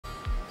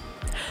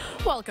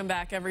Welcome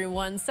back,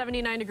 everyone.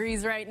 79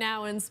 degrees right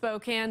now in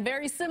Spokane.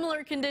 Very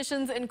similar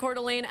conditions in Coeur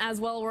d'Alene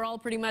as well. We're all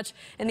pretty much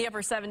in the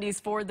upper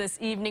 70s for this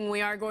evening. We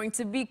are going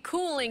to be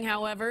cooling,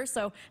 however,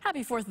 so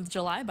happy 4th of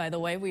July, by the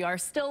way. We are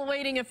still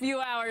waiting a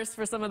few hours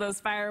for some of those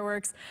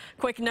fireworks.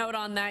 Quick note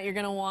on that, you're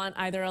going to want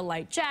either a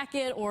light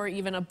jacket or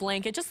even a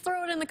blanket. Just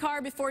throw it in the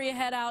car before you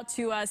head out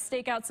to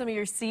stake out some of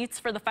your seats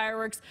for the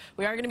fireworks.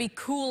 We are going to be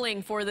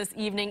cooling for this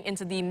evening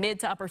into the mid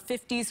to upper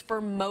 50s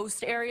for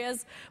most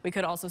areas. We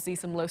could also see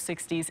some low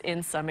 60s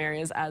in some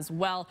areas as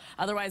well.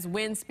 Otherwise,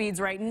 wind speeds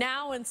right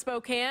now in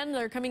Spokane,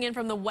 they're coming in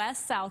from the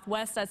west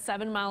southwest at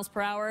 7 miles per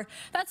hour.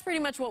 That's pretty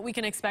much what we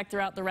can expect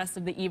throughout the rest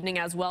of the evening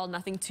as well.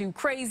 Nothing too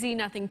crazy,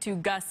 nothing too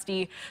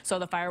gusty, so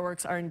the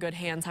fireworks are in good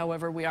hands.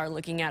 However, we are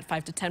looking at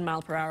 5 to 10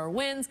 mile per hour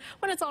winds.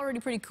 When it's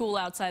already pretty cool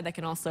outside, that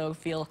can also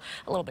feel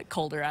a little bit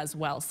colder as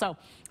well. So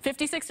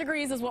 56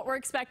 degrees is what we're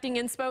expecting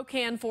in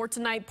Spokane for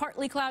tonight.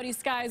 Partly cloudy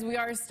skies. We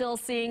are still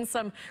seeing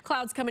some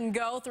clouds come and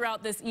go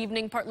throughout this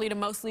evening. Partly to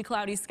mostly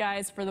cloudy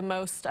skies for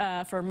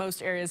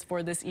most areas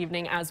for this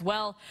evening as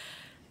well.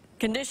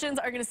 Conditions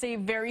are going to stay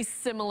very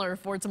similar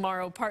for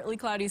tomorrow. Partly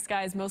cloudy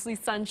skies, mostly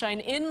sunshine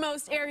in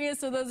most areas.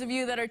 So those of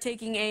you that are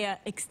taking a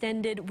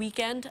extended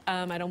weekend,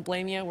 I don't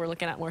blame you. We're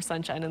looking at more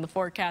sunshine in the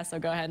forecast, so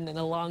go ahead and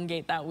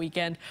elongate that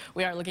weekend.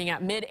 We are looking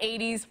at mid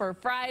 80s for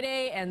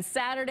Friday and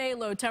Saturday.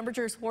 Low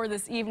temperatures for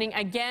this evening.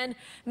 Again,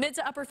 mid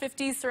to upper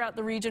 50s throughout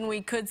the region.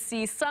 We could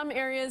see some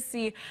areas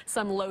see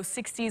some low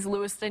 60s.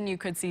 Lewiston, you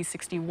could see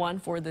 61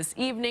 for this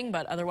evening,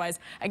 but otherwise,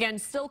 again,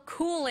 still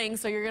cooling.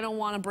 So you're going to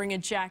want to bring a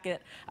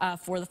jacket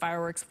for the fireworks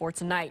for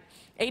tonight.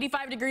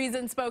 85 degrees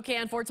in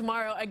Spokane for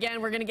tomorrow.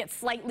 Again, we're going to get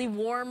slightly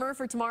warmer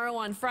for tomorrow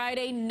on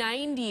Friday.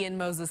 90 in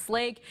Moses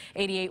Lake,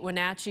 88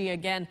 Wenatchee.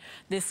 Again,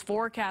 this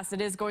forecast, it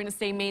is going to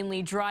stay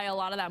mainly dry. A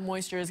lot of that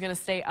moisture is going to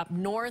stay up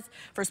north.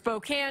 For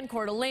Spokane,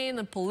 Coeur d'Alene,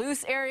 the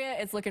Palouse area,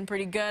 it's looking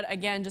pretty good.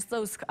 Again, just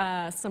those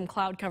some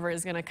cloud cover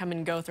is going to come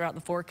and go throughout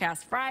the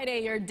forecast.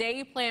 Friday, your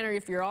day planner,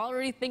 if you're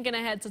already thinking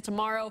ahead to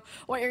tomorrow,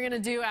 what you're going to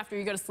do after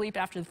you go to sleep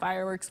after the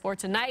fireworks for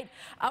tonight.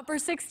 Upper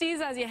 60s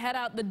as you head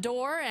out the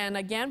door. And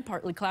again,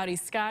 partly cloudy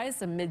skies,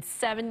 some mid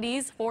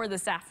 70s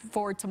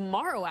for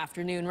tomorrow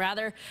afternoon,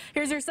 rather.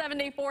 Here's your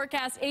 7-day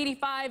forecast,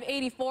 85,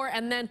 84,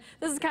 and then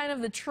this is kind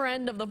of the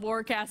trend of the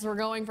forecast. We're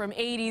going from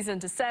 80s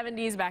into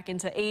 70s, back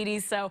into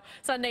 80s. So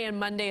Sunday and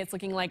Monday, it's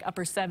looking like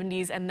upper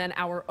 70s, and then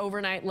our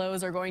overnight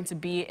lows are going to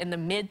be in the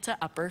mid to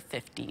upper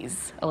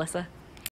 50s. Alyssa?